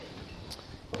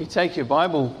You take your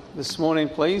Bible this morning,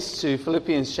 please, to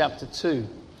Philippians chapter 2.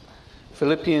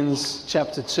 Philippians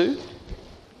chapter 2.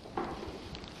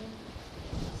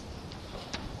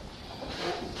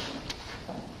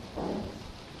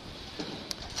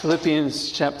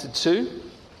 Philippians chapter 2.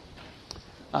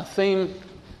 Our theme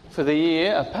for the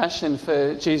year, a passion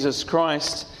for Jesus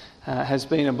Christ, has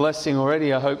been a blessing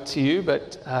already, I hope, to you.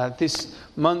 But this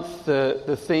month,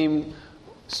 the theme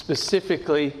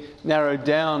specifically narrowed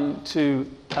down to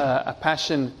a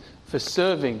passion for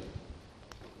serving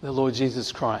the Lord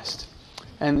Jesus Christ.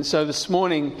 And so this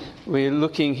morning we're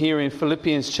looking here in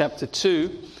Philippians chapter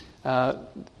 2.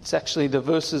 It's actually the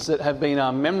verses that have been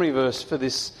our memory verse for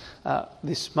this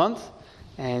month,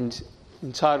 and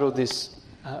entitled this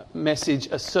message,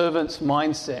 A Servant's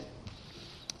Mindset.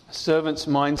 A Servant's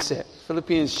Mindset.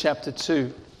 Philippians chapter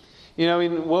 2. You know,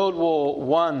 in World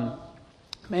War I,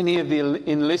 many of the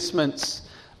enlistments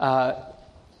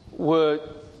were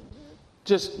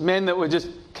just men that were just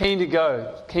keen to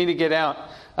go, keen to get out.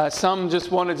 Some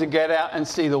just wanted to get out and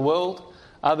see the world.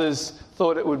 Others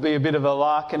thought it would be a bit of a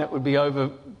lark and it would be over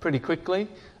pretty quickly.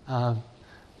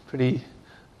 Pretty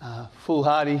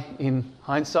foolhardy in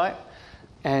hindsight.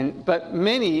 But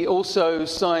many also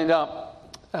signed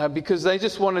up because they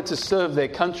just wanted to serve their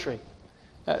country.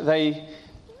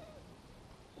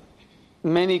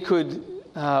 Many could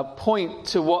point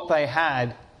to what they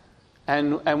had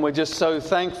and were just so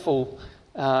thankful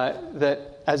that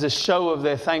as a show of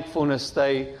their thankfulness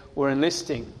they were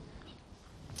enlisting.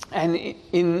 And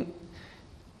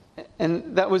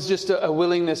that was just a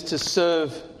willingness to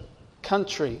serve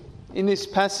country. In this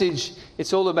passage,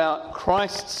 it's all about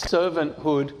Christ's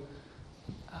servanthood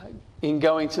in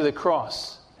going to the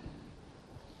cross.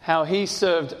 How he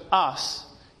served us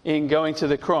in going to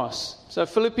the cross. So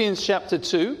Philippians chapter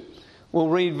 2, we'll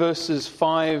read verses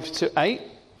 5 to 8.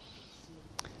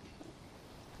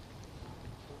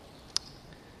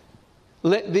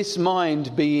 Let this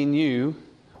mind be in you,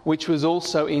 which was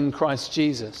also in Christ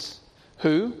Jesus,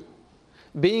 who,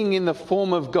 being in the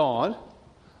form of God,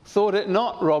 thought it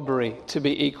not robbery to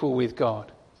be equal with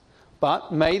God,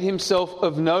 but made himself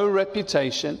of no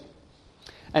reputation,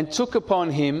 and took upon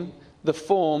him the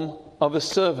form of a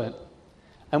servant,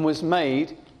 and was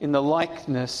made in the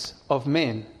likeness of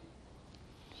men.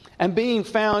 And being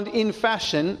found in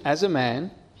fashion as a man,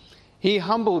 he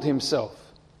humbled himself,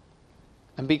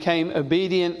 and became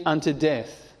obedient unto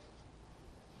death,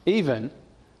 even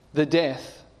the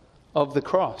death of the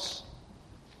cross.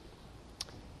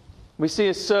 We see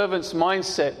a servant's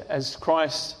mindset as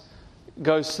Christ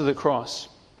goes to the cross.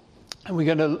 And we're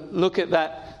going to look at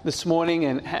that this morning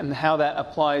and how that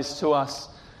applies to us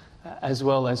as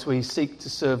well as we seek to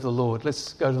serve the Lord.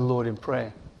 Let's go to the Lord in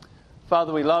prayer.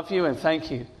 Father, we love you and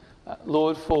thank you,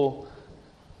 Lord, for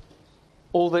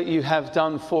all that you have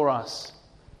done for us.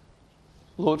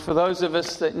 Lord, for those of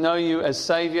us that know you as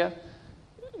Saviour,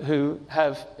 who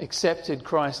have accepted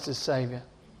Christ as Saviour,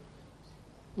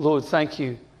 Lord, thank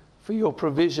you for your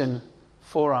provision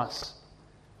for us.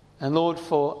 And Lord,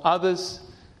 for others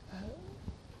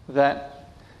that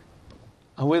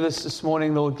are with us this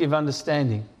morning, Lord, give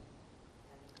understanding.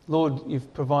 Lord,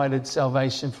 you've provided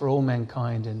salvation for all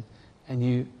mankind, and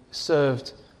you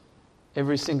served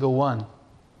every single one.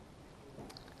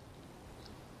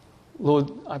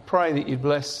 Lord, I pray that you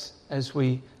bless as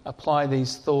we apply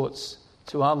these thoughts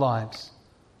to our lives.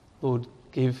 Lord,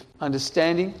 give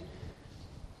understanding,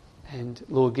 and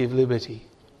Lord, give liberty.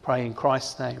 Pray in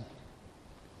Christ's name.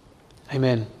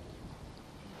 Amen.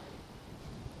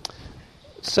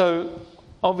 So,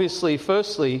 obviously,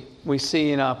 firstly, we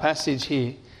see in our passage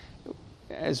here,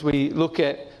 as we look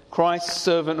at Christ's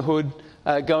servanthood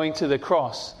going to the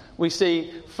cross, we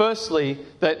see firstly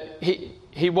that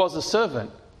he was a servant.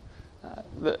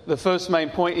 The first main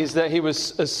point is that he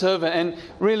was a servant. And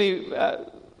really,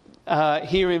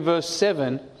 here in verse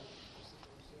 7,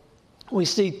 we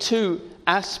see two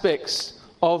aspects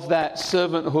of that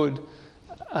servanthood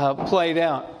played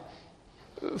out.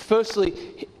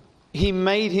 Firstly, he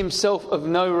made himself of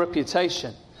no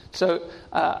reputation. So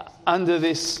under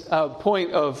this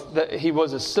point of that he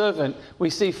was a servant, we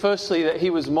see firstly that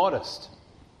he was modest.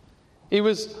 He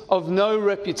was of no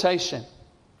reputation.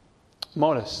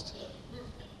 Modest.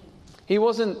 He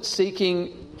wasn't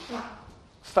seeking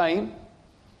fame.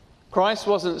 Christ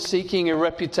wasn't seeking a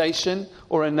reputation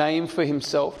or a name for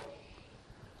himself.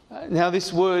 Now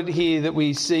this word here that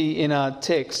we see in our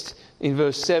text in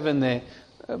verse 7 there,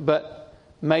 but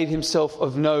made himself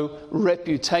of no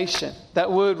reputation.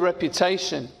 That word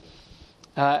reputation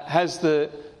has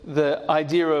the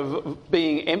idea of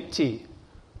being empty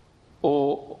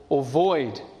or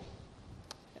void,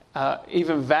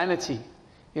 even vanity.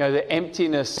 the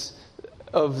emptiness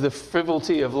of the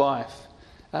frivolity of life,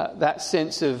 that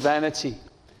sense of vanity,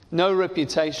 no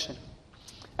reputation.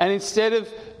 And instead of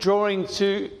drawing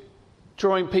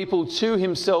people to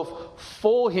himself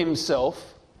for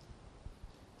himself,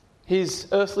 his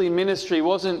earthly ministry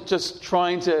wasn't just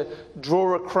trying to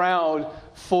draw a crowd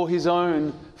for his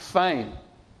own fame.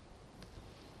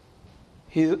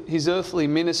 His earthly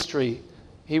ministry,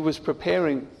 he was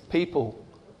preparing people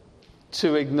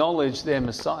to acknowledge their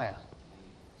Messiah.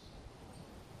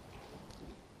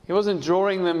 He wasn't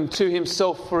drawing them to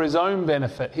himself for his own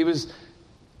benefit. He was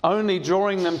only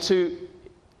drawing them to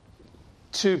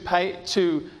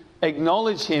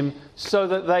acknowledge him so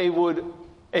that they would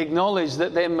acknowledge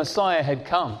that their Messiah had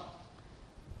come.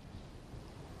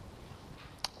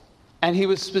 And he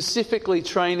was specifically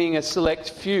training a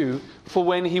select few for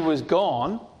when he was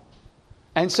gone.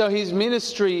 And so his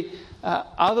ministry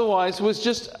otherwise was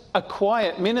just a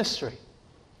quiet ministry.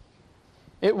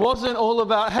 It wasn't all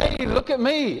about, hey, look at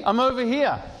me, I'm over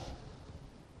here.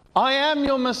 I am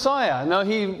your Messiah. No,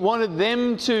 he wanted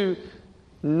them to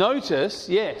notice,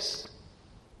 yes.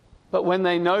 But when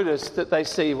they notice that they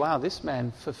see, wow, this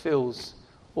man fulfills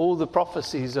all the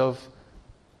prophecies of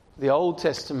the Old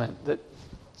Testament that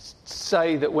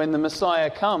say that when the Messiah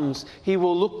comes, he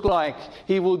will look like,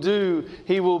 he will do,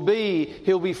 he will be,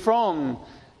 he'll be from.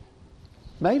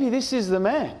 Maybe this is the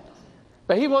man.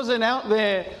 But he wasn't out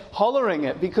there hollering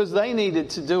it because they needed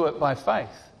to do it by faith.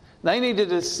 They needed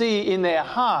to see in their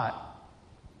heart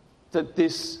that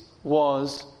this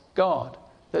was God,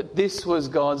 that this was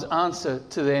God's answer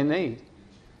to their need.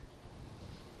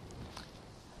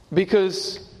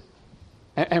 Because,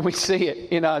 and we see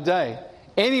it in our day,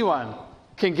 anyone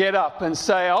can get up and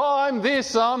say, oh, I'm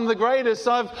this, I'm the greatest,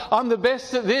 I'm the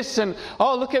best at this, and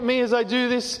oh, look at me as I do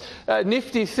this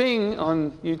nifty thing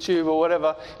on YouTube or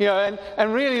whatever.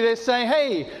 And really they're saying,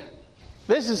 hey,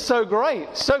 this is so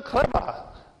great, so clever.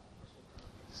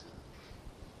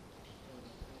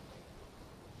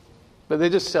 But they're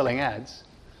just selling ads.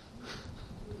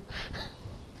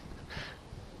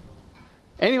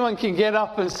 Anyone can get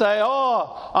up and say,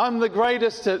 oh, I'm the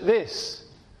greatest at this.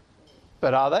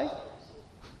 But are they?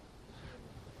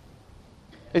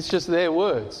 It's just their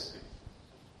words.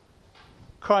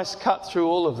 Christ cut through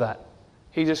all of that.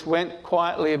 He just went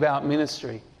quietly about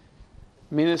ministry.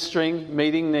 Ministering,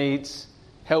 meeting needs,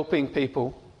 helping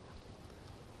people.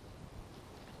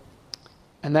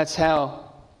 And that's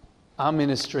how our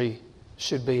ministry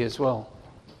should be as well.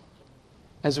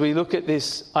 As we look at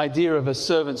this idea of a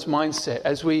servant's mindset,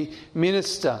 as we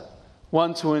minister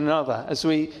one to another, as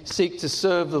we seek to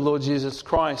serve the Lord Jesus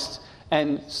Christ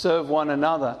and serve one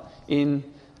another in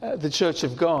the church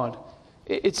of God,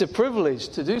 it's a privilege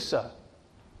to do so.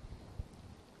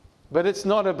 But it's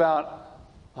not about,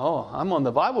 oh, I'm on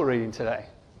the Bible reading today.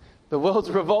 The world's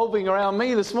revolving around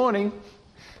me this morning.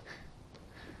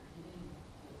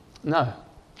 No.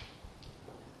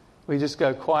 We just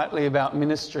go quietly about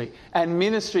ministry. And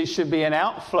ministry should be an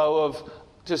outflow of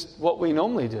just what we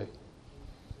normally do.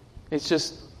 It's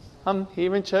just, I'm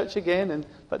here in church again,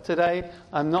 but today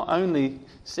I'm not only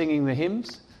singing the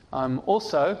hymns, I'm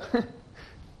also,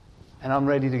 and I'm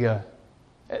ready to go.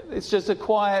 It's just a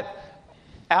quiet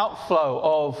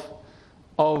outflow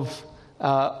of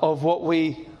what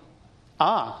we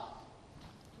are.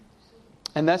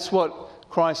 And that's what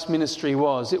Christ's ministry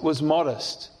was. It was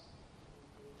modest,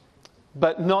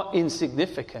 but not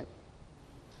insignificant.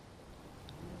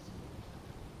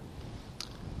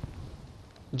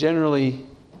 Generally,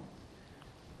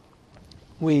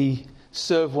 we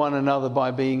serve one another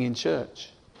by being in church.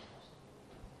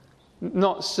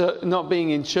 Not being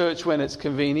in church when it's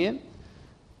convenient,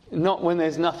 not when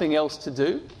there's nothing else to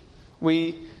do.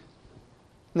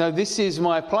 This is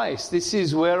my place. This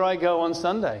is where I go on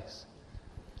Sundays.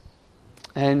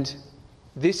 And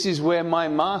this is where my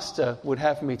master would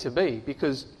have me to be.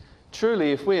 Because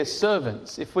truly, if we are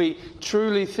servants, if we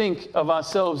truly think of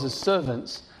ourselves as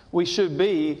servants, we should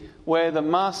be where the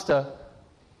master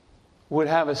would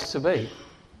have us to be.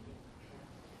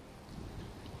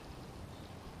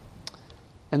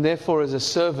 And therefore, as a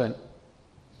servant,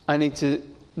 I need to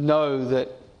know that,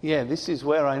 this is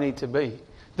where I need to be.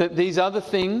 That these other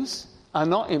things are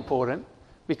not important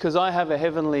because I have a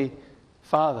heavenly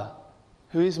Father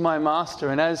who is my master.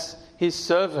 And as his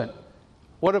servant,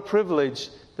 what a privilege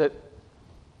that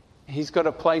he's got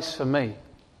a place for me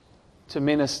to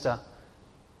minister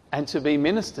and to be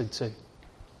ministered to.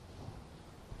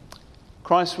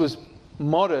 Christ was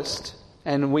modest,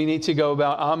 and we need to go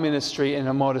about our ministry in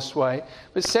a modest way.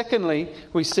 But secondly,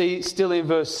 we see still in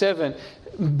verse 7,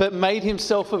 but made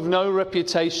himself of no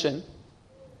reputation,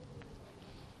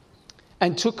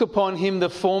 and took upon him the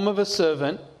form of a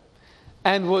servant,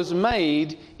 and was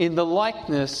made in the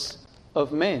likeness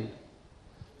of men.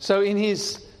 So in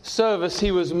his service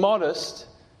he was modest,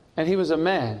 and he was a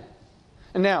man.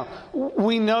 And now,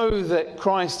 we know that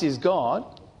Christ is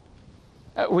God.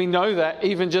 We know that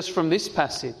even just from this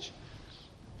passage.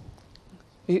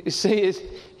 You see,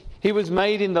 he was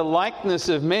made in the likeness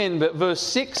of men, but verse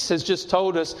 6 has just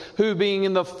told us who being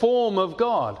in the form of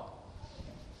God.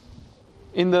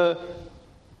 In the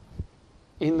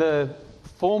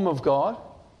form of God,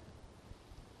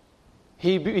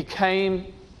 he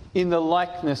became in the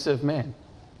likeness of men.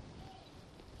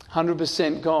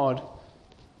 100% God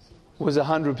was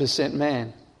 100%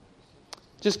 man.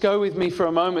 Just go with me for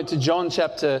a moment to John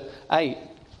chapter 8.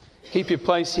 Keep your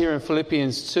place here in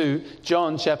Philippians 2,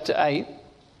 John chapter 8.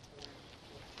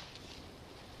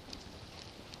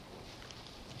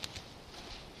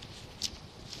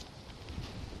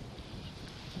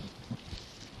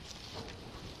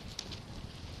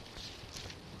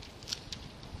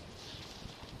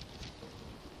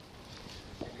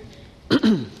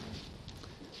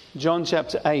 John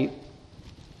chapter 8.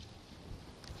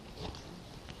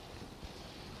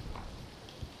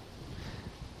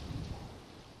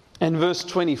 And verse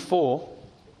 24.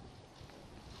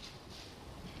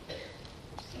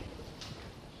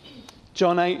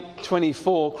 John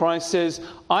 8:24, Christ says,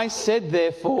 I said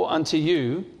therefore unto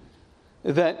you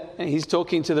that, and he's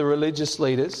talking to the religious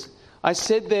leaders, I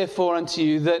said therefore unto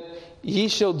you that ye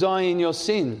shall die in your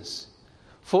sins.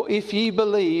 For if ye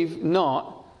believe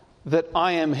not that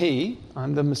I am he,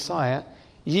 I'm the Messiah,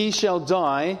 ye shall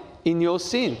die in your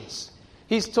sins.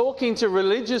 He's talking to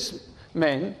religious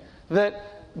men that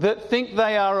think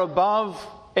they are above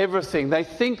everything. They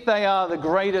think they are the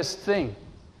greatest thing.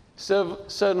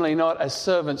 Certainly not a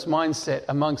servant's mindset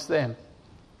amongst them.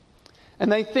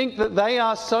 And they think that they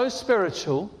are so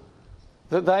spiritual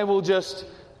that they will just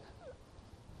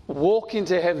walk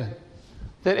into heaven.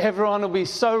 That everyone will be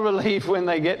so relieved when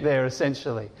they get there,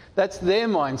 essentially. That's their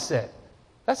mindset.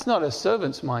 That's not a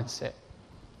servant's mindset.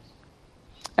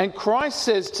 And Christ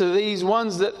says to these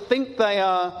ones that think they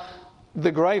are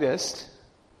the greatest,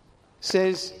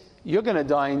 says, you're going to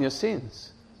die in your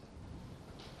sins.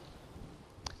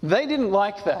 They didn't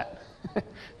like that.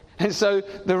 And so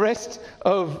the rest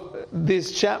of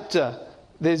this chapter,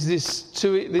 there's this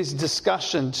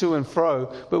discussion to and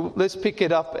fro. But let's pick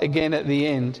it up again at the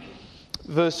end.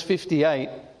 Verse 58.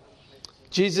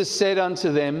 Jesus said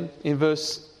unto them in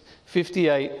verse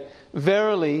 58,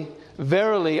 Verily,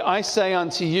 verily, I say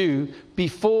unto you,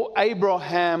 before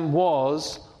Abraham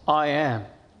was, I am.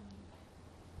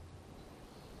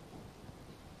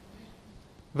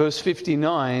 Verse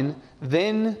 59,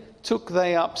 Then took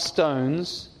they up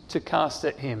stones to cast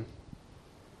at him.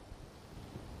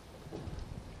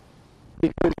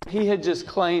 Because he had just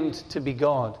claimed to be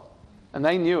God, and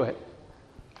they knew it.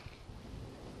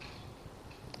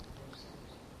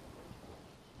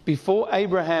 Before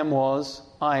Abraham was,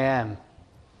 I am.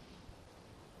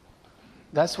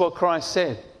 That's what Christ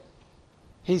said.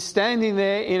 He's standing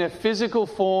there in a physical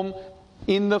form,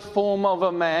 in the form of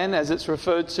a man, as it's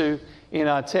referred to in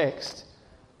our text.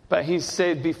 But he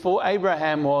said, before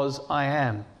Abraham was, I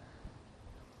am.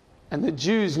 And the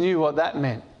Jews knew what that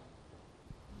meant.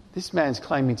 This man's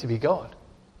claiming to be God.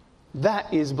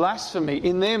 That is blasphemy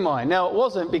in their mind. Now, it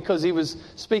wasn't because he was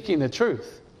speaking the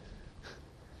truth.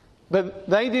 But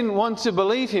they didn't want to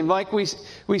believe him. Like we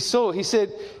saw, he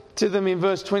said to them in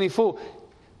verse 24,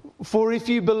 For if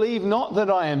you believe not that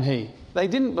I am he. They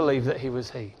didn't believe that he was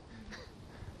he.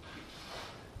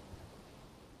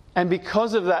 And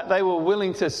because of that, they were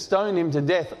willing to stone him to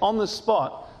death on the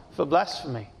spot for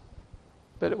blasphemy.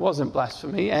 But it wasn't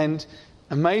blasphemy. And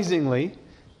amazingly,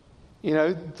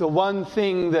 the one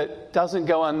thing that doesn't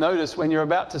go unnoticed when you're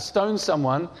about to stone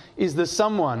someone is the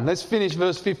someone. Let's finish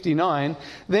verse 59.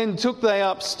 Then took they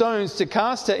up stones to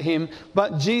cast at him,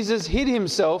 but Jesus hid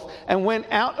himself and went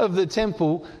out of the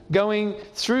temple, going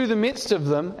through the midst of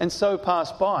them, and so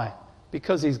passed by,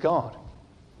 because he's God.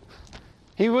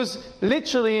 He was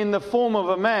literally in the form of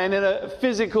a man in a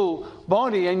physical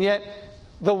body, and yet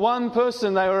the one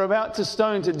person they were about to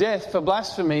stone to death for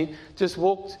blasphemy just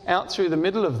walked out through the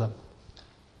middle of them.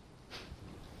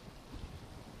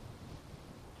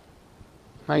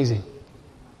 Amazing.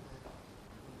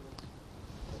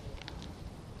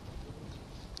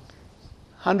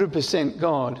 "100%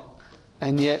 God,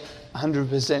 and yet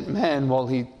 100% man while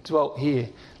he dwelt here."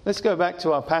 Let's go back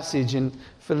to our passage in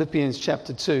Philippians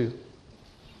chapter 2.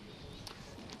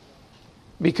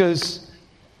 Because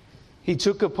he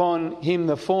took upon him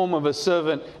the form of a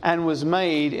servant and was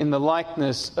made in the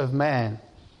likeness of man.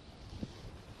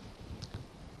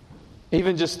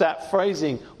 Even just that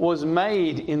phrasing, was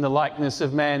made in the likeness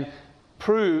of man,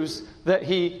 proves that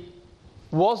he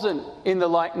wasn't in the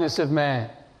likeness of man,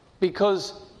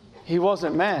 because he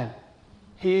wasn't man.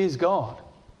 He is God.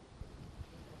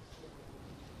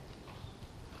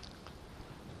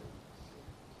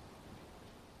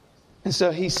 And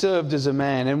so he served as a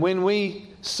man. And when we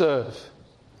serve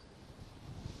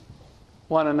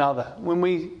one another, when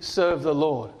we serve the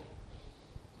Lord,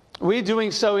 we're doing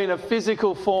so in a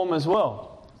physical form as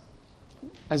well,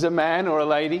 as a man or a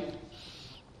lady.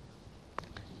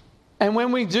 And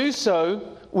when we do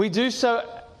so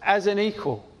as an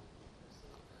equal.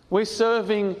 We're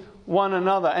serving one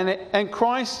another. And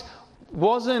Christ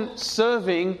wasn't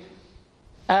serving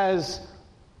as,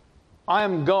 I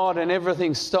am God and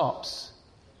everything stops.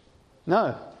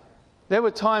 No. There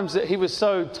were times that he was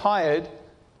so tired,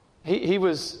 he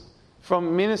was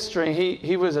from ministry,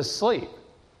 he was asleep.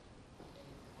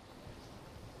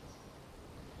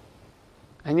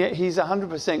 And yet he's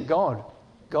 100% God.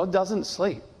 God doesn't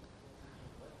sleep.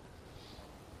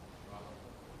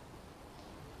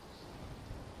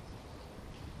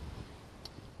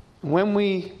 When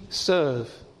we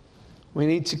serve, we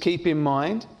need to keep in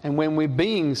mind, and when we're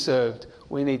being served,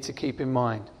 we need to keep in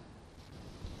mind,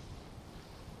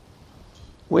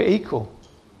 we're equal.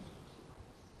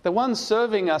 The one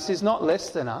serving us is not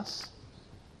less than us.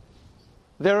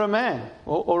 They're a man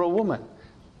or a woman.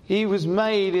 He was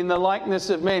made in the likeness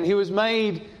of men. He was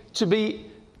made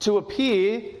to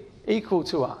appear equal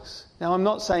to us. Now, I'm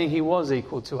not saying he was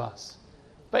equal to us,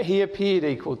 but he appeared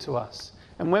equal to us.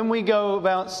 And when we go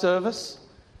about service,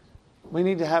 we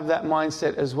need to have that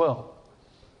mindset as well.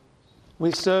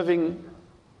 We're serving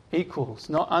equals,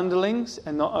 not underlings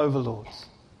and not overlords.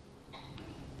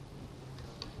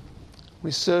 We're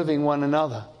serving one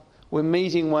another. We're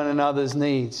meeting one another's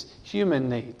needs, human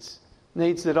needs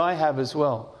that I have as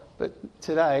well. But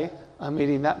today, I'm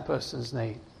meeting that person's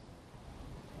need.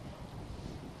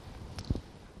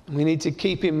 We need to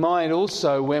keep in mind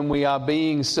also when we are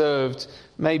being served,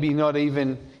 maybe not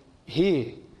even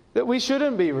here, that we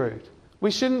shouldn't be rude.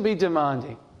 We shouldn't be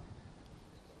demanding.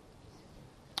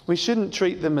 We shouldn't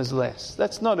treat them as less.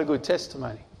 That's not a good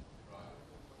testimony.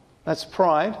 That's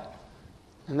pride,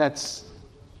 and that's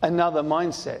another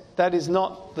mindset. That is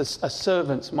not a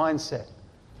servant's mindset.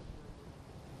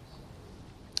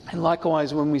 And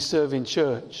likewise, when we serve in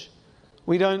church,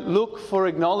 we don't look for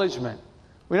acknowledgement.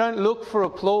 We don't look for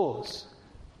applause.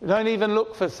 We don't even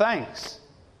look for thanks.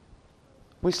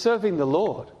 We're serving the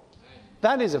Lord.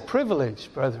 That is a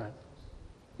privilege, brethren.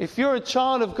 If you're a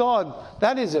child of God,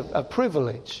 that is a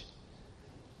privilege.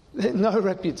 No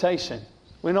reputation.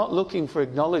 We're not looking for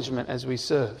acknowledgement as we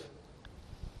serve.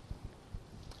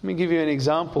 Let me give you an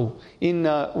example. In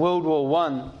World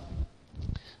War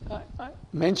I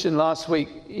mentioned last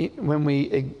week when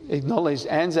we acknowledged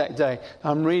Anzac Day,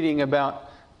 I'm reading about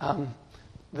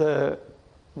the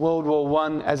World War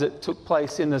I as it took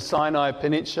place in the Sinai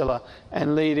Peninsula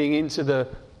and leading into the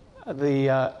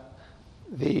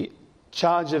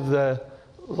charge of the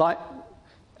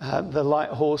light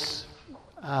horse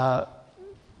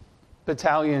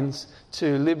battalions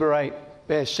to liberate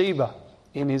Beersheba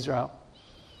in Israel.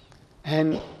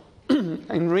 And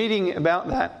in reading about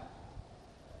that,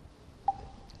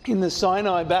 in the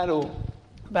Sinai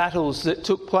battles that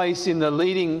took place in the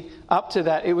leading up to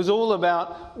that, it was all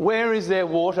about where is there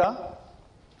water,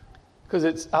 because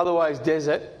it's otherwise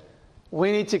desert.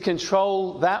 We need to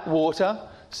control that water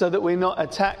so that we're not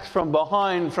attacked from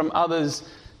behind from others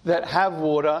that have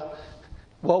water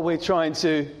while we're trying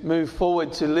to move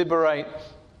forward to liberate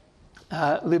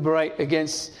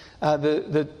against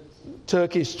the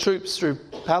Turkish troops through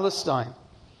Palestine.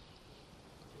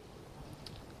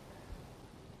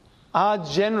 Our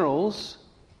generals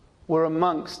were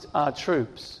amongst our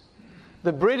troops.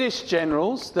 The British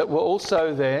generals that were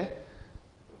also there,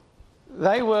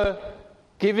 they were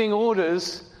giving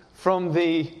orders from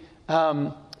the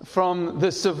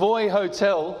Savoy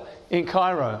Hotel in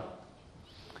Cairo,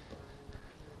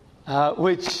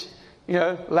 which,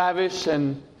 lavish,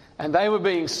 and they were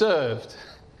being served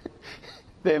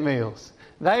their meals.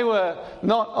 They were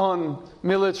not on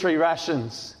military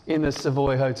rations in the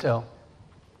Savoy Hotel.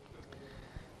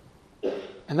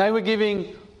 And they were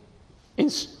giving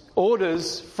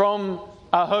orders from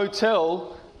a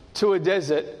hotel to a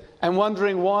desert and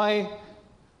wondering why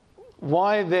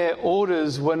their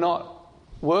orders were not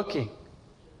working.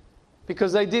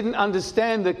 Because they didn't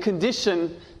understand the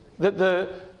condition that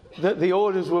the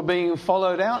orders were being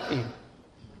followed out in.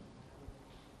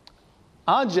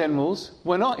 Our generals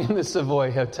were not in the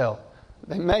Savoy Hotel.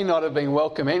 They may not have been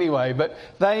welcome anyway, but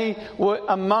they were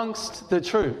amongst the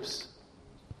troops.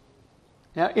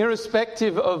 Now,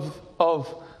 irrespective of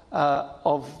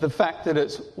the fact that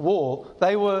it's war,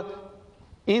 they were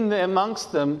in there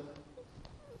amongst them,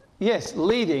 yes,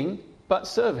 leading, but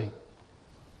serving.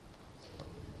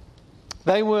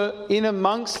 They were in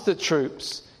amongst the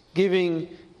troops, giving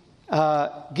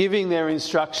their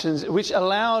instructions, which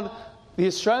allowed the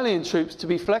Australian troops to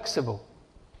be flexible.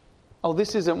 Oh,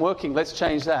 this isn't working, let's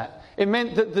change that. It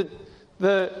meant that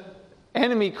the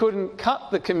enemy couldn't cut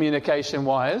the communication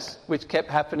wires, which kept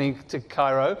happening to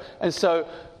Cairo, and so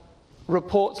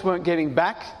reports weren't getting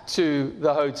back to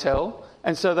the hotel,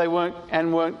 and so they weren't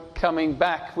coming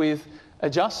back with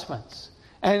adjustments.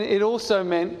 And it also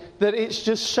meant that it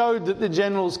just showed that the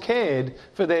generals cared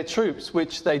for their troops,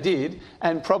 which they did,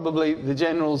 and probably the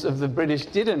generals of the British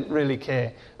didn't really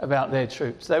care about their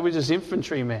troops. They were just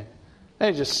infantrymen.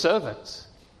 They were just servants.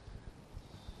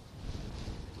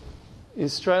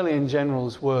 Australian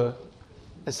generals were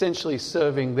essentially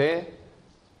serving their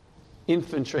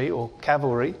infantry or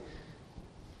cavalry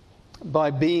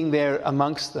by being there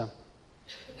amongst them.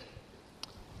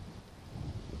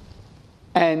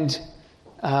 And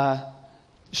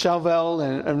Chauvel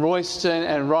and Royston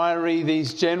and Ryrie,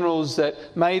 these generals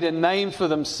that made a name for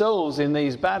themselves in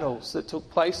these battles that took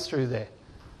place through there,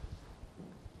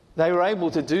 they were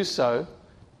able to do so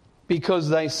because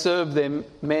they served their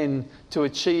men to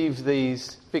achieve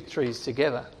these victories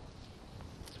together.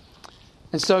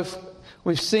 And so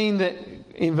we've seen that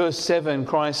in verse 7,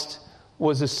 Christ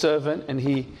was a servant and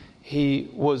he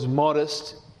was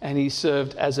modest and he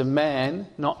served as a man,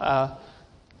 not a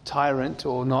tyrant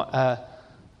or not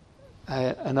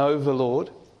an overlord.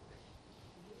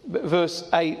 But verse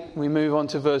 8, we move on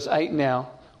to verse 8 now.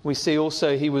 We see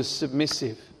also he was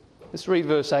submissive. Let's read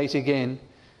verse 8 again.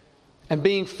 And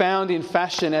being found in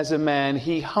fashion as a man,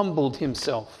 he humbled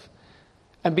himself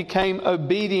and became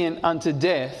obedient unto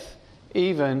death,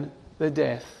 even the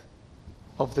death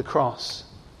of the cross.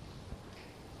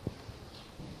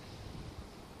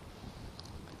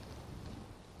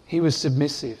 He was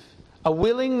submissive. A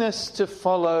willingness to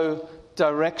follow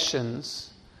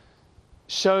directions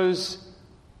shows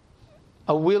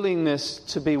a willingness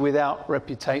to be without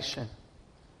reputation.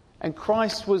 And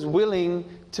Christ was willing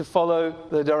to follow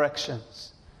the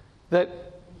directions. That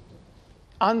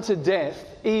unto death,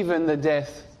 even the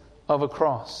death of a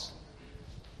cross.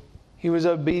 He was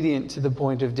obedient to the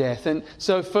point of death. And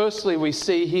so firstly we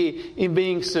see here, in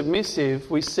being submissive,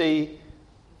 we see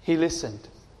he listened.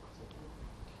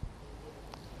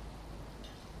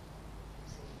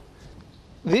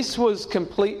 This was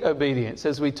complete obedience.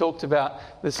 As we talked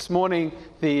about this morning,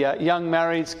 the young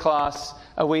marrieds class,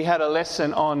 we had a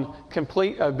lesson on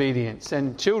complete obedience.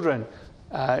 And children,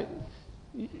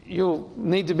 you'll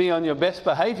need to be on your best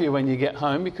behaviour when you get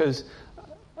home, because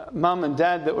mum and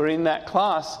dad that were in that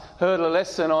class heard a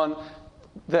lesson on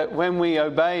that when we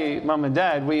obey mum and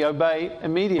dad, we obey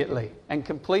immediately and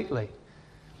completely.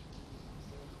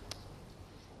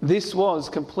 This was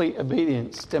complete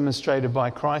obedience demonstrated by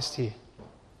Christ here.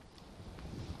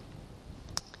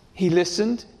 He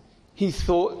listened, he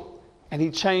thought, and he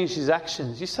changed his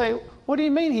actions. You say, what do you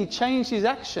mean he changed his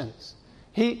actions?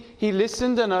 He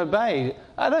listened and obeyed.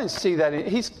 I don't see that.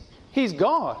 He's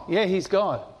God. Yeah, he's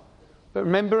God. But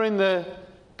remember in the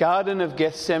Garden of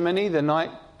Gethsemane, the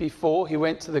night before he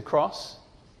went to the cross,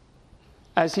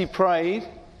 as he prayed,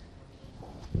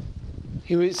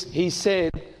 he said,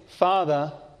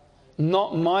 Father,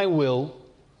 not my will,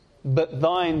 but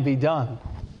thine be done.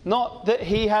 Not that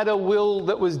he had a will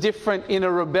that was different in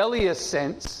a rebellious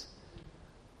sense,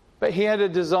 but he had a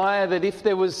desire that if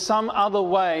there was some other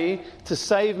way to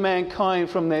save mankind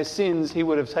from their sins, he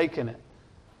would have taken it.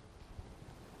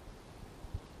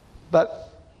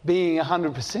 But being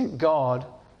 100% God,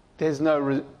 there's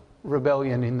no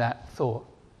rebellion in that thought.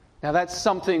 Now that's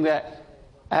something that,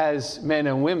 as men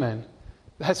and women,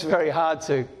 that's very hard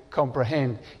to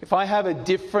comprehend. If I have a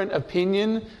different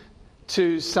opinion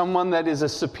to someone that is a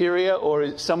superior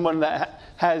or someone that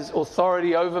has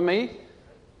authority over me,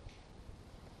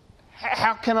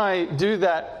 how can I do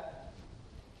that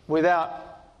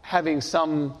without having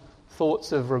some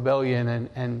thoughts of rebellion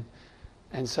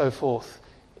and so forth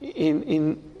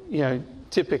in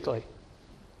typically?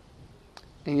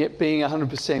 And yet being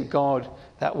 100% God,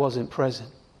 that wasn't present.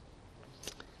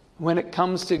 When it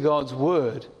comes to God's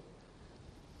word,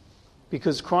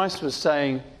 because Christ was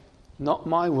saying, not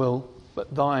my will,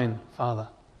 but thine, Father.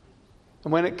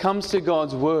 And when it comes to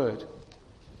God's word,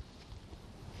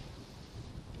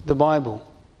 the Bible,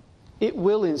 it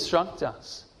will instruct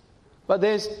us. But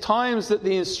there's times that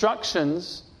the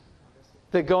instructions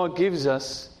that God gives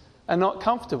us are not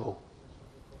comfortable.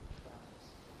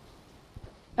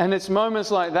 And it's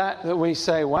moments like that that we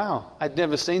say, wow, I'd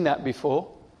never seen that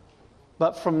before.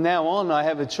 But from now on, I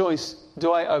have a choice.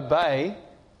 Do I obey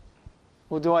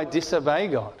or do I disobey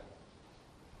God?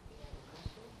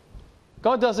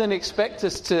 God doesn't expect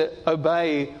us to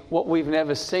obey what we've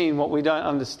never seen, what we don't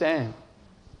understand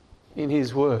in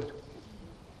His Word.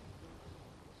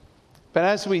 But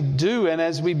as we do and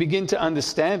as we begin to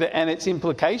understand it and its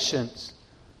implications,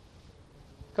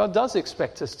 God does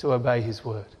expect us to obey His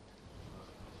Word.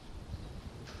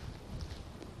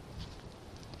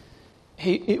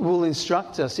 It will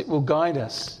instruct us, it will guide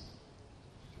us.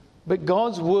 But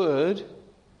God's Word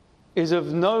is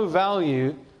of no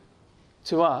value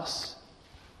to us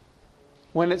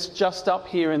when it's just up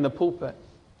here in the pulpit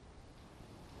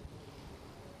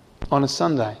on a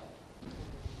Sunday.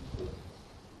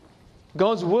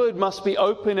 God's Word must be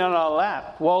open in our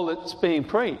lap while it's being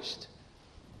preached.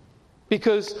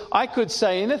 Because I could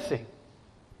say anything.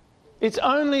 It's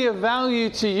only of value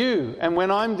to you. And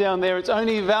when I'm down there, it's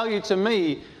only of value to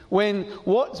me when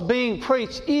what's being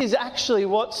preached is actually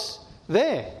what's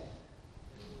there.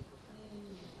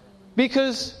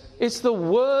 Because it's the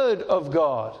Word of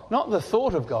God, not the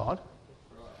thought of God.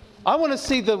 I want to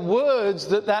see the words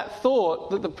that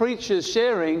thought that the preacher's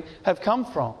sharing have come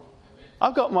from.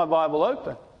 I've got my Bible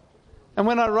open. And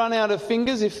when I run out of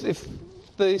fingers, if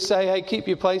they say, hey, keep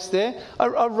your place there,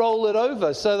 I roll it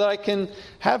over so that I can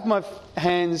have my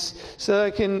hands, so that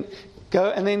I can go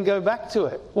and then go back to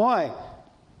it. Why?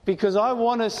 Because I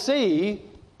want to see,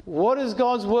 what does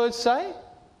God's Word say?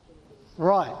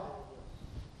 Right.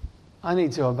 I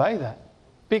need to obey that.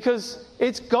 Because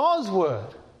it's God's Word.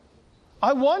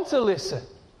 I want to listen.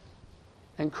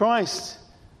 And Christ,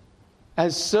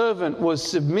 as servant, was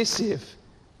submissive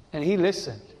and He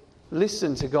listened.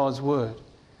 Listened to God's Word.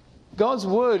 God's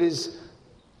Word is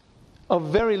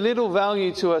of very little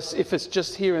value to us if it's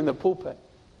just here in the pulpit.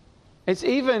 It's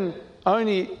even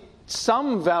only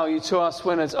some value to us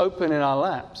when it's open in our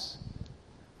laps.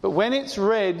 But when it's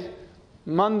read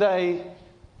Monday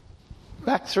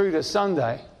back through to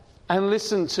Sunday and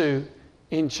listened to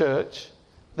in church,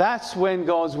 that's when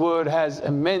God's Word has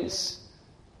immense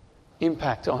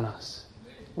impact on us.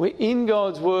 We're in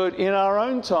God's Word in our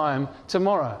own time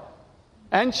tomorrow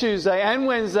and Tuesday and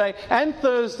Wednesday and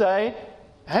Thursday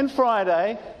and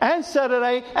Friday and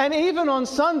Saturday and even on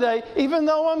Sunday, even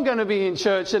though I'm going to be in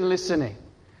church and listening.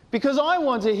 Because I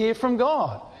want to hear from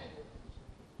God.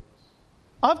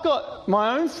 I've got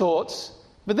my own thoughts,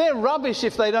 but they're rubbish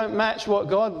if they don't match what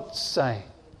God's saying.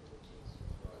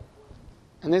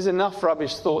 And there's enough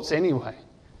rubbish thoughts anyway,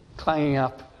 clanging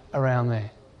up around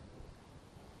there.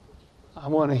 I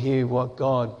want to hear what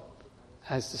God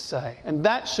has to say. And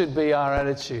that should be our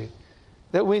attitude.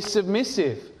 That we're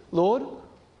submissive. Lord,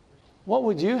 what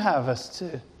would you have us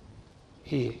to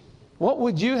hear? What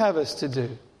would you have us to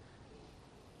do?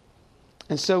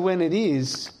 And so when it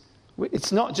is,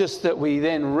 it's not just that we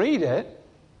then read it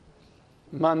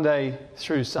Monday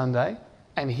through Sunday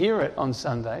and hear it on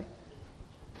Sunday.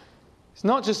 It's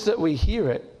not just that we hear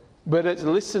it, but it's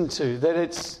listened to, that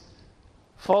it's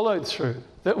followed through,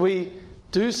 that we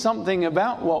do something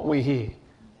about what we hear.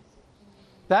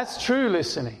 That's true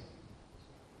listening.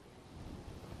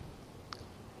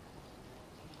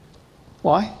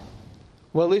 Why?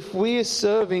 Well, if we are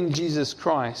serving Jesus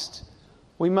Christ,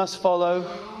 we must follow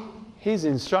His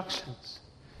instructions.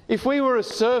 If we were a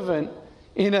servant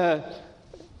in a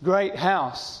great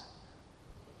house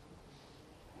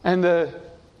and the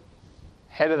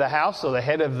head of the house or the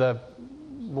head of the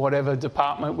whatever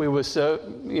department we were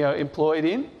employed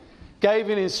in gave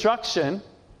an instruction,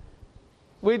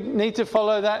 we'd need to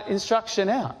follow that instruction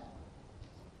out.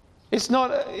 It's not,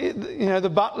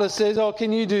 the butler says, oh,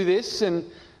 can you do this? And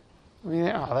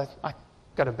I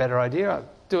got a better idea, I'll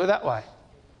do it that way.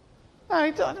 No,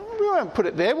 we won't put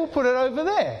it there, we'll put it over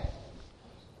there.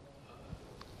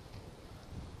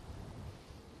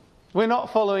 We're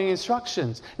not following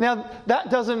instructions. Now, that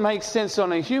doesn't make sense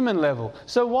on a human level.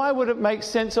 So why would it make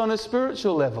sense on a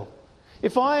spiritual level?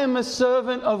 If I am a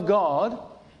servant of God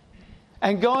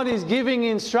and God is giving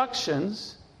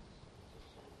instructions,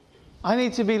 I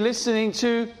need to be listening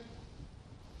to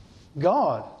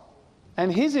God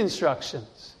and His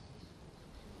instructions.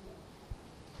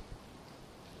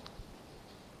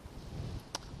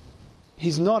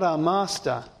 He's not our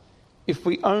master if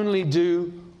we only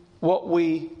do what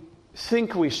we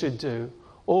think we should do,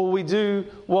 or we do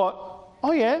what,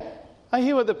 oh yeah, I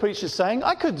hear what the preacher's saying,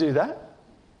 I could do that.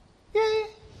 Yeah,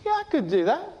 I could do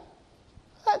that.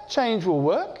 That change will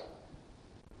work.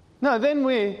 No, then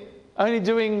we're only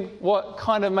doing what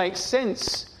kind of makes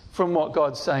sense from what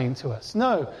God's saying to us.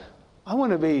 No, I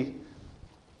want to be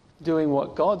doing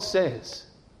what God says,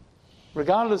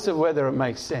 regardless of whether it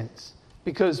makes sense,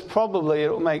 because probably it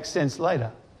will make sense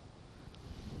later.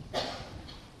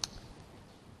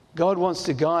 God wants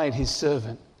to guide his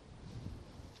servant.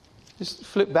 Just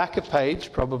flip back a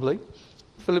page, probably.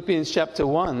 Philippians chapter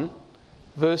 1,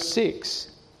 verse 6.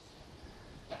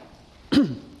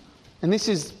 And this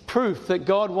is proof that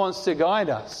God wants to guide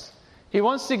us. He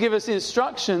wants to give us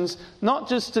instructions, not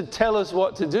just to tell us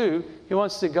what to do. He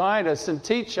wants to guide us and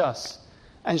teach us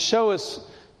and show us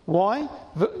why.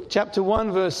 Chapter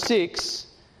 1, verse 6,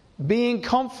 being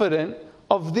confident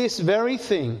of this very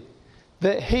thing,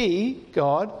 that he,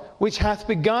 God, which hath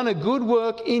begun a good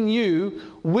work in you,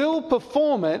 will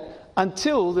perform it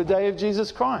until the day of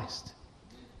Jesus Christ.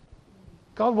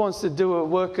 God wants to do a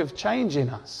work of change in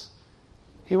us.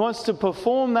 He wants to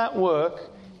perform that work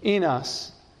in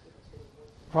us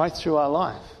right through our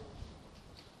life.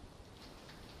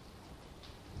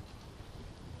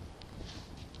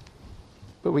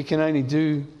 But he can only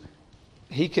do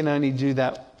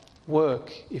that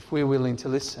work if we're willing to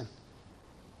listen.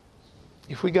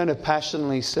 If we're going to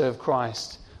passionately serve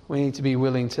Christ, we need to be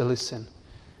willing to listen.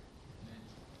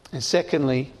 And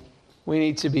secondly, we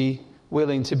need to be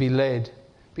willing to be led.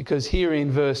 Because here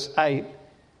in verse 8,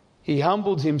 he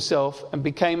humbled himself and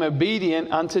became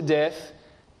obedient unto death,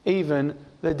 even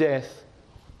the death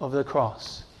of the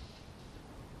cross.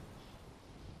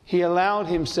 He allowed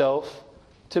himself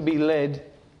to be led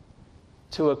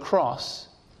to a cross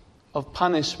of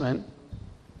punishment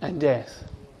and death.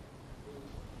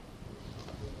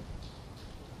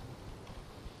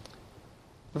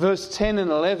 Verse 10 and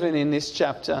 11 in this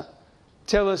chapter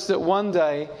tell us that one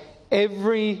day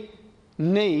every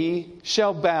knee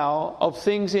shall bow of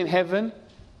things in heaven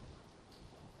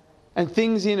and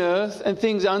things in earth and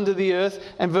things under the earth.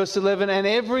 And verse 11, and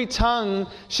every tongue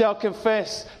shall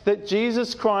confess that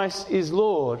Jesus Christ is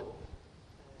Lord,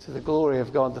 to the glory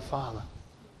of God the Father.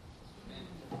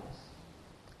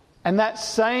 And that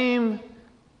same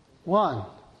one,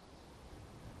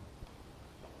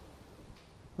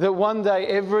 that one day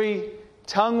every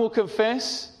tongue will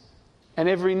confess and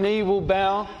every knee will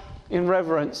bow in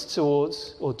reverence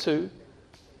towards or to.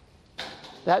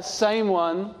 That same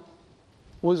one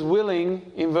was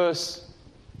willing, in verse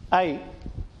 8,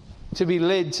 to be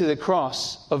led to the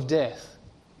cross of death.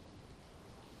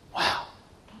 Wow.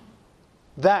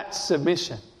 That's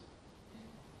submission.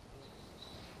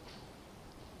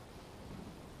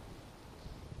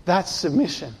 That's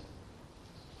submission.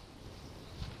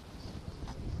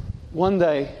 One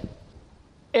day,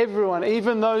 everyone,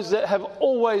 even those that have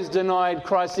always denied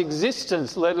Christ's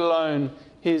existence, let alone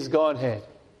his Godhead,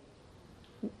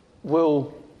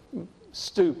 will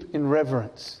stoop in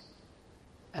reverence.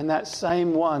 And that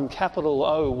same one, capital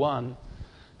O, one,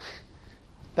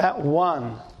 that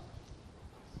one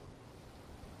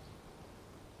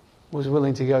was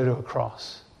willing to go to a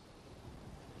cross.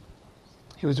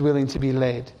 He was willing to be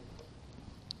led.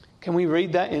 Can we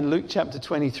read that in Luke chapter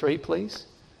 23, please?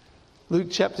 Luke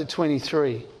chapter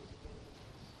 23.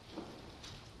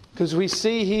 Because we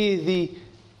see here the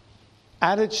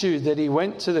attitude that he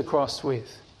went to the cross with.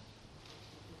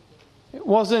 It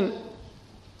wasn't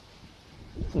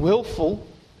willful.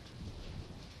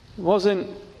 He wasn't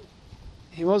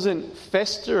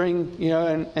festering,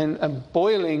 and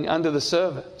boiling under the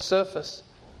surface.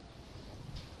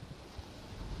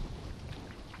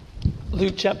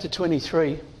 Luke chapter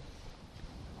 23,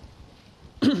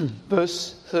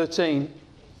 verse 13.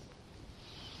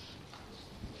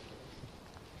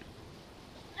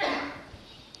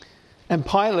 And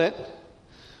Pilate,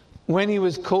 when he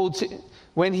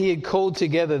had called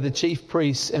together the chief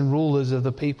priests and rulers of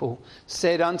the people,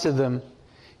 said unto them,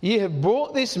 Ye have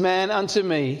brought this man unto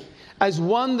me as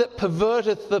one that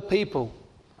perverteth the people.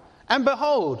 And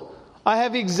behold,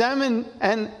 having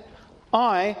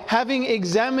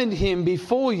examined him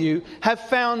before you, have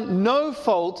found no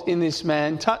fault in this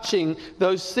man touching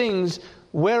those things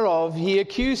whereof ye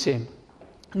accuse him.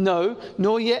 No,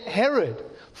 nor yet Herod.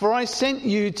 For I sent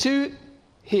you to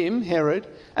him, Herod,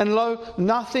 and lo,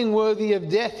 nothing worthy of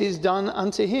death is done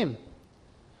unto him.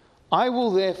 I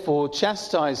will therefore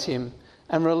chastise him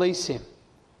and release him.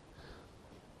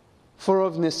 For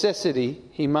of necessity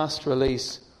he must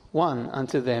release one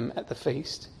unto them at the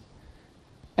feast.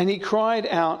 And they cried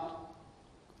out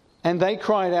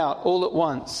all at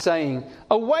once, saying,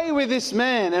 Away with this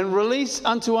man, and release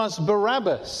unto us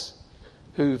Barabbas,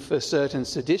 who for certain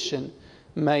sedition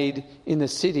made in the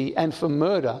city, and for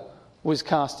murder was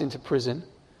cast into prison.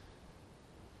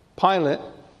 Pilate,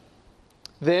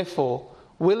 therefore,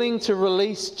 willing to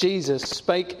release Jesus,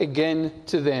 spake again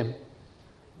to them.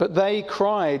 But they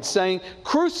cried, saying,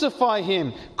 Crucify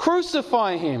him!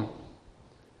 Crucify him!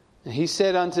 And he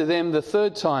said unto them the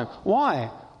third time, Why?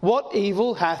 What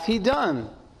evil hath he done?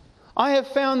 I have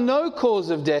found no cause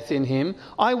of death in him.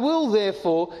 I will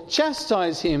therefore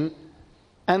chastise him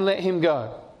and let him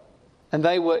go. And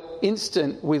they were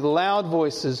instant with loud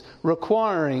voices,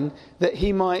 requiring that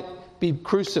he might be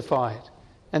crucified.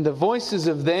 And the voices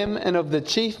of them and of the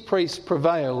chief priests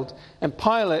prevailed, and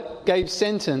Pilate gave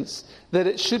sentence that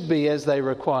it should be as they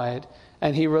required.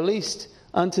 And he released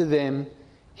unto them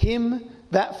him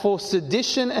that for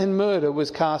sedition and murder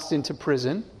was cast into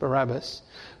prison, Barabbas,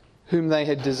 whom they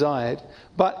had desired,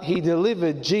 but he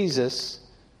delivered Jesus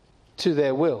to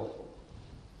their will.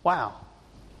 Wow.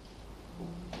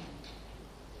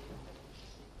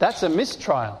 That's a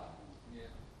mistrial.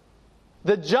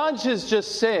 The judge has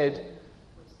just said,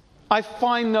 I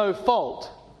find no fault,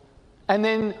 and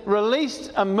then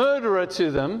released a murderer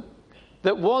to them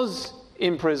that was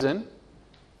in prison,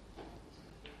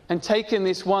 and taken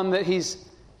this one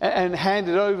and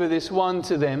handed over this one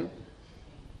to them.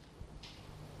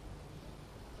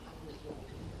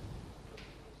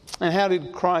 And how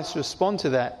did Christ respond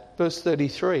to that? Verse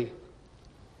 33.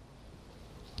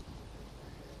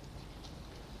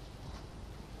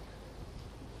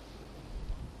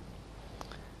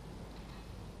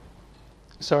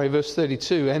 Verse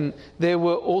 32. And there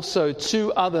were also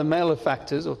two other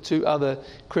malefactors, or two other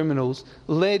criminals,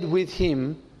 led with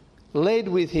him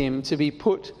to be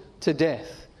put to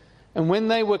death. And when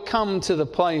they were come to the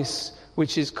place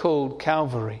which is called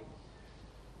Calvary,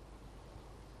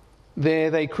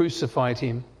 there they crucified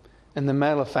him and the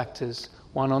malefactors,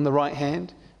 one on the right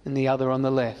hand and the other on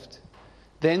the left.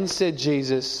 Then said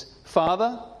Jesus,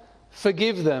 Father,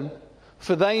 forgive them,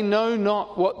 for they know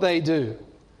not what they do.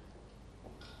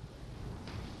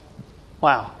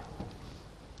 Wow.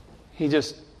 He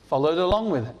just followed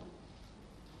along with it.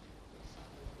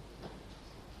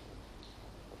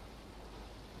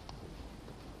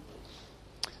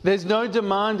 There's no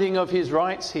demanding of his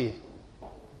rights here.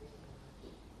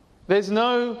 There's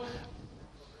no,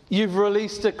 you've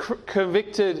released a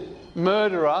convicted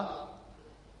murderer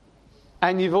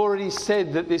and you've already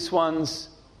said that this one's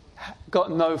got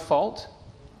no fault.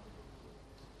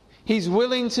 He's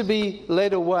willing to be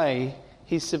led away.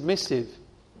 He's submissive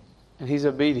and he's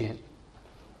obedient.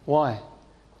 Why?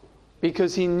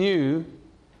 Because he knew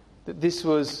that this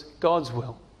was God's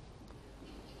will.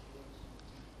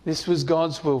 This was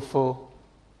God's will for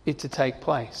it to take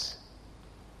place.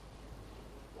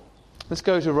 Let's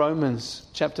go to Romans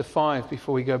chapter 5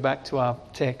 before we go back to our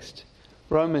text.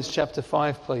 Romans chapter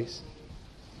 5, please.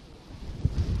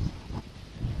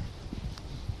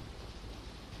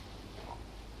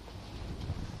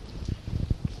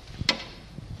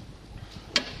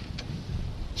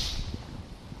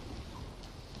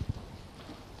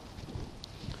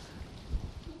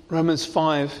 Romans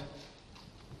 5.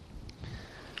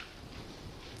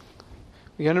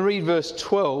 We're going to read verse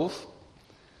 12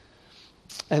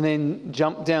 and then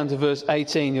jump down to verse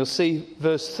 18. You'll see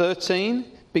verse 13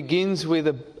 begins with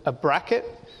a bracket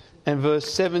and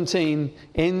verse 17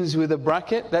 ends with a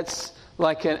bracket. That's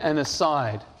like an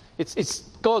aside. It's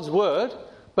God's word,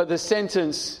 but the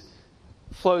sentence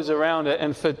flows around it.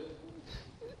 And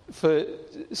for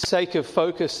sake of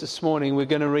focus this morning, we're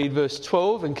going to read verse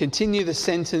 12 and continue the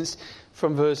sentence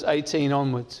from verse 18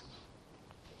 onwards.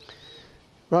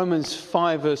 Romans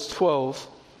 5 verse 12.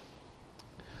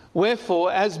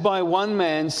 Wherefore, as by one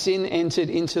man sin entered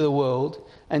into the world,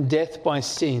 and death by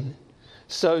sin,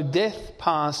 so death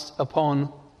passed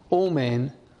upon all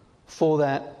men, for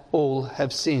that all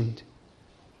have sinned.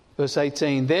 Verse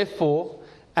 18. Therefore,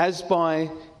 as by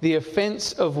the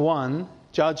offence of one,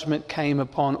 judgment came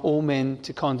upon all men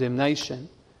to condemnation,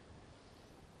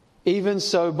 even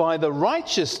so by the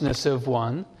righteousness of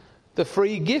one, the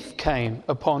free gift came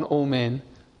upon all men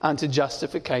unto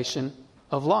justification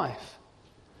of life.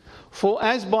 For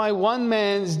as by one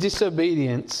man's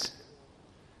disobedience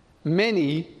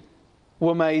many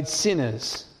were made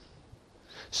sinners,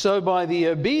 so by the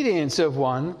obedience of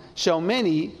one shall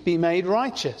many be made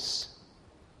righteous.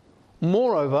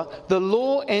 Moreover, the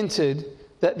law entered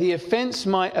that the offence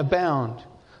might abound,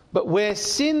 but where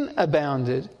sin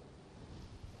abounded,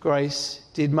 grace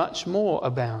did much more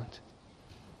abound.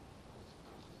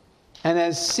 And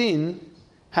as sin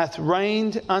hath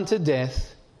reigned unto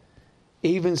death,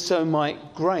 even so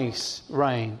might grace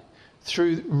reign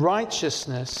through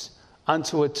righteousness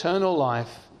unto eternal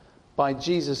life by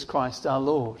Jesus Christ our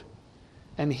Lord.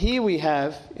 And here we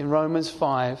have in Romans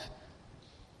 5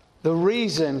 the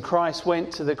reason Christ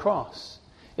went to the cross.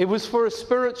 It was for a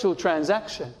spiritual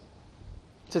transaction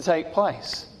to take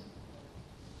place.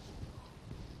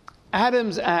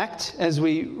 Adam's act, as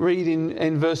we read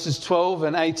in verses 12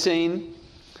 and 18,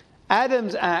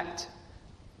 Adam's act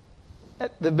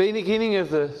at the beginning of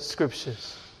the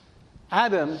scriptures,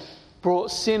 Adam brought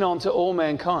sin onto all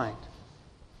mankind.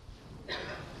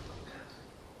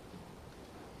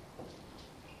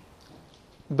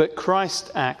 But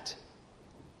Christ's act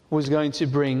was going to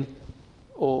bring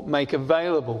or make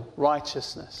available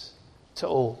righteousness to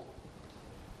all.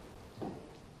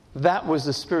 That was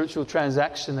the spiritual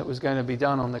transaction that was going to be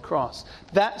done on the cross.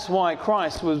 That's why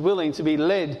Christ was willing to be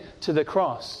led to the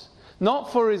cross.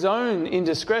 Not for his own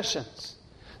indiscretions.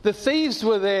 The thieves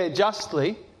were there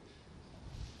justly,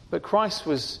 but Christ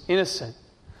was innocent.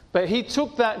 But he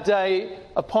took that day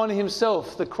upon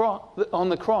himself, on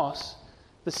the cross,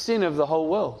 the sin of the whole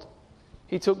world.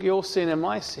 He took your sin and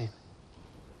my sin.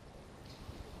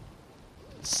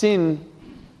 Sin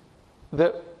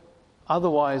that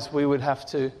otherwise we would have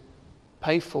to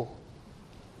pay for.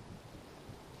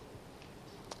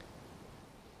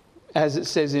 As it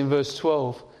says in verse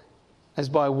 12, as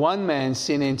by one man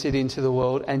sin entered into the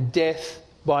world, and death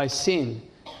by sin.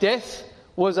 Death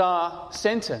was our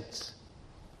sentence.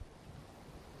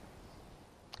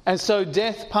 And so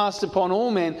death passed upon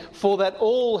all men, for that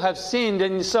all have sinned.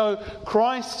 And so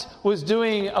Christ was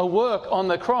doing a work on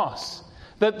the cross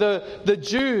that the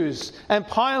Jews and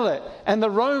Pilate and the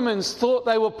Romans thought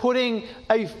they were putting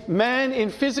a man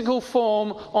in physical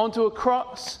form onto a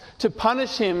cross to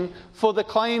punish him for the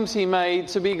claims he made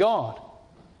to be God.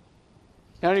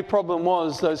 The only problem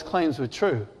was those claims were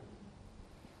true.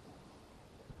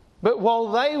 But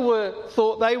while they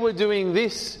thought they were doing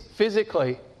this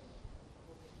physically,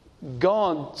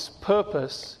 God's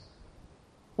purpose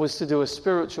was to do a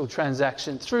spiritual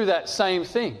transaction through that same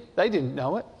thing. They didn't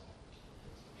know it.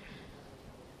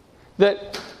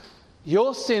 That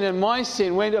your sin and my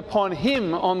sin went upon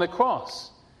him on the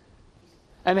cross.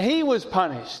 And he was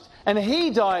punished. And he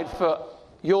died for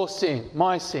your sin,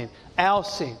 my sin, our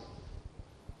sin.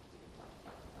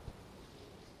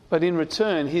 But in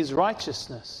return, his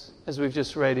righteousness, as we've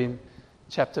just read in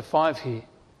chapter 5 here,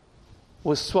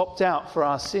 was swapped out for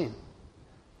our sin.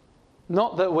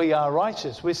 Not that we are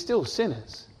righteous, we're still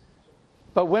sinners.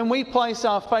 But when we place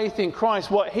our faith in Christ,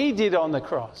 what he did on the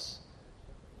cross,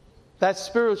 that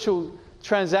spiritual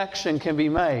transaction can be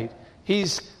made.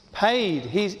 He's paid,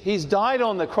 he's died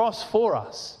on the cross for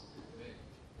us.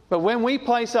 But when we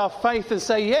place our faith and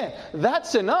say, yeah,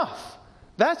 that's enough.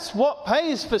 That's what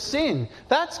pays for sin.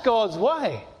 That's God's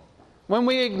way. When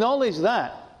we acknowledge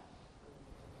that,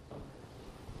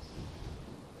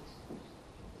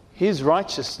 his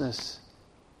righteousness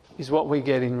is what we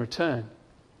get in return.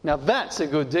 Now that's a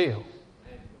good deal.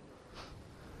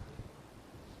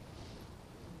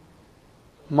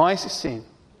 My sin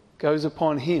goes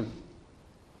upon him.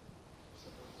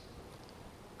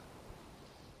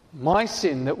 My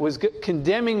sin that was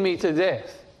condemning me to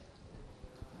death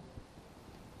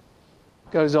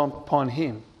goes on upon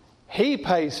him. He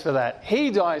pays for that.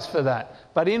 He dies for that.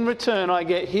 But in return, I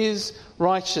get his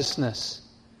righteousness.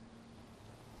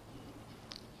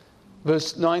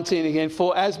 Verse 19 again.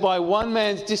 For as by one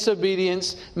man's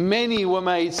disobedience many were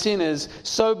made sinners,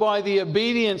 so by the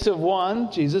obedience of one,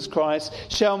 Jesus Christ,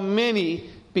 shall many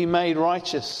be made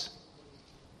righteous.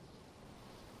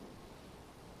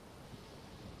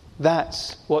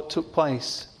 That's what took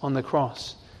place on the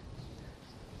cross.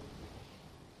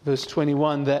 Verse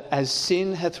 21, that as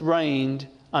sin hath reigned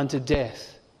unto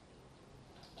death,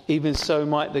 even so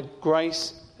might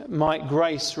grace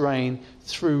reign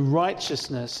through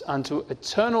righteousness unto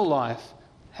eternal life.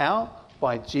 How?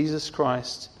 By Jesus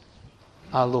Christ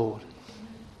our Lord.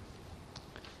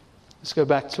 Let's go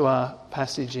back to our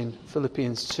passage in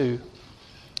Philippians 2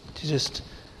 to just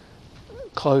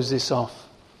close this off.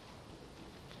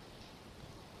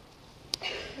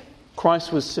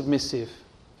 Christ was submissive.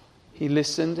 He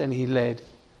listened and he led.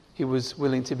 He was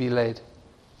willing to be led.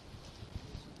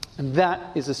 And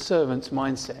that is a servant's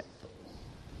mindset.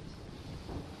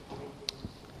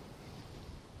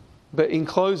 But in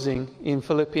closing, in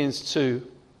Philippians 2,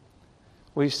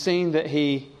 we've seen that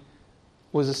he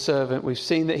was a servant. We've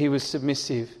seen that he was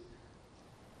submissive.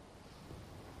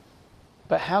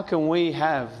 But how can we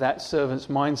have that servant's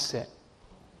mindset?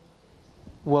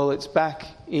 Well, it's back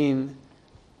in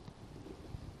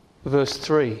verse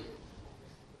 3.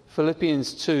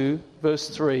 Philippians 2, verse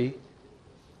 3.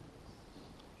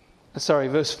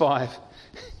 Verse 5.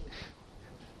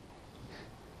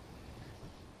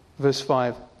 Verse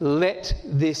 5. Let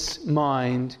this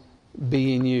mind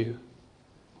be in you,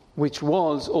 which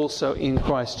was also in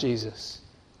Christ Jesus.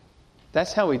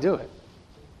 That's how we do it.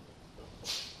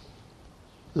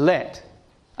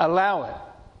 Allow it.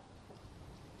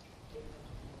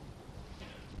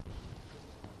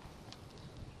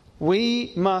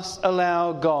 We must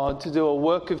allow God to do a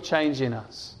work of change in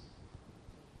us.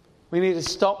 We need to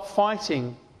stop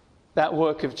fighting that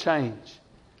work of change.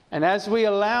 And as we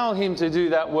allow Him to do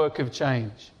that work of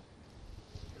change,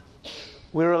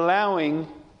 we're allowing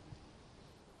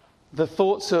the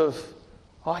thoughts of,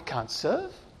 oh, I can't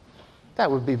serve?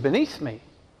 That would be beneath me.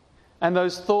 And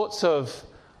those thoughts of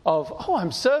oh,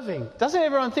 I'm serving. Doesn't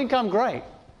everyone think I'm great?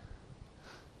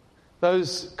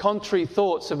 Those contrary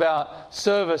thoughts about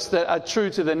service that are true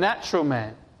to the natural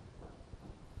man.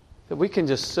 That we can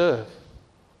just serve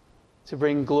to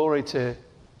bring glory to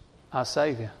our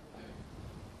Saviour.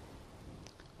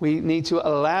 We need to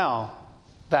allow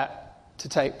that to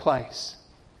take place.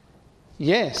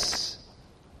 Yes,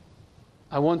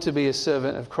 I want to be a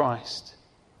servant of Christ.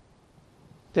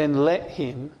 Then let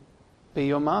Him be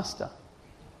your master.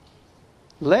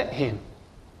 Let Him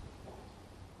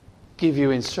give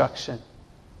you instruction.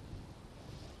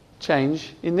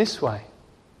 Change in this way.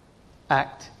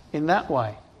 Act in that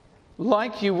way.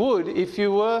 Like you would if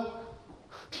you were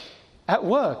at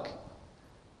work.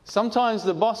 Sometimes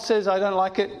the boss says, I don't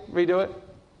like it, redo it.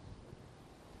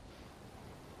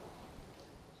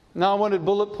 No, I wanted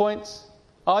bullet points.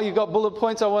 Oh, you got bullet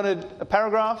points, I wanted a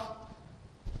paragraph.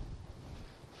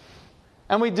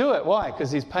 And we do it. Why?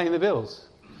 Because he's paying the bills.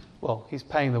 Well, he's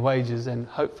paying the wages and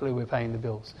hopefully we're paying the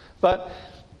bills. But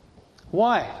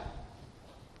why?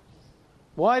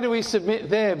 Why do we submit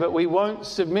there but we won't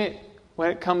submit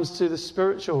when it comes to the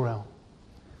spiritual realm?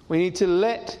 We need to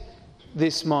let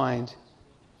this mind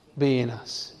be in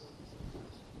us.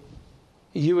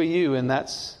 You are you, and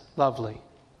that's lovely.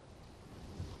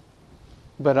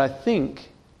 But I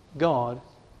think God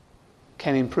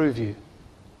can improve you.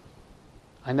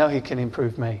 I know He can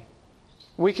improve me.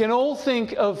 We can all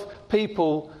think of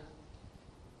people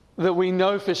that we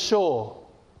know for sure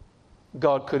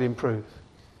God could improve.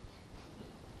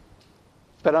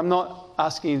 But I'm not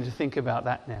asking you to think about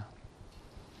that now.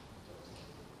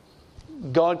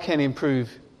 God can improve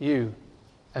you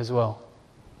as well.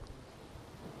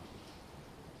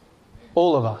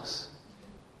 All of us,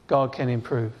 God can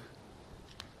improve.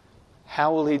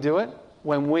 How will He do it?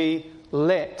 When we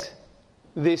let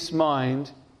this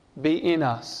mind be in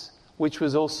us, which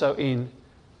was also in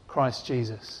Christ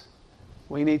Jesus.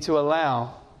 We need to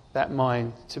allow that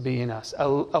mind to be in us.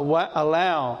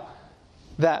 Allow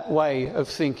that way of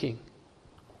thinking.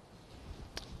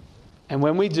 And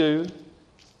when we do,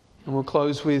 and we'll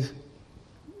close with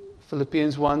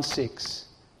Philippians 1:6,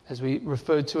 as we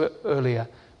referred to it earlier,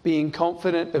 being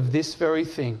confident of this very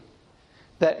thing,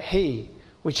 that He,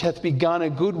 which hath begun a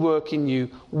good work in you,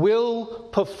 will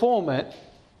perform it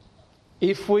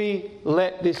if we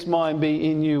let this mind be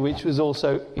in you, which was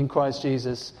also in Christ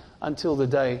Jesus, until the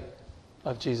day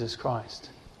of Jesus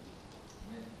Christ.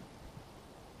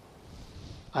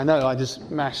 I know I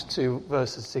just mashed two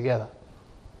verses together,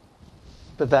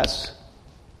 but that's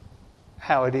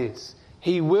how it is.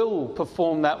 He will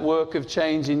perform that work of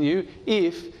change in you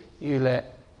if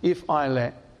I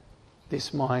let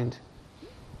this mind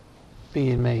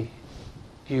be in me.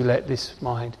 You let this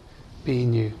mind be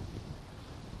in you.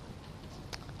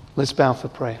 Let's bow for prayer.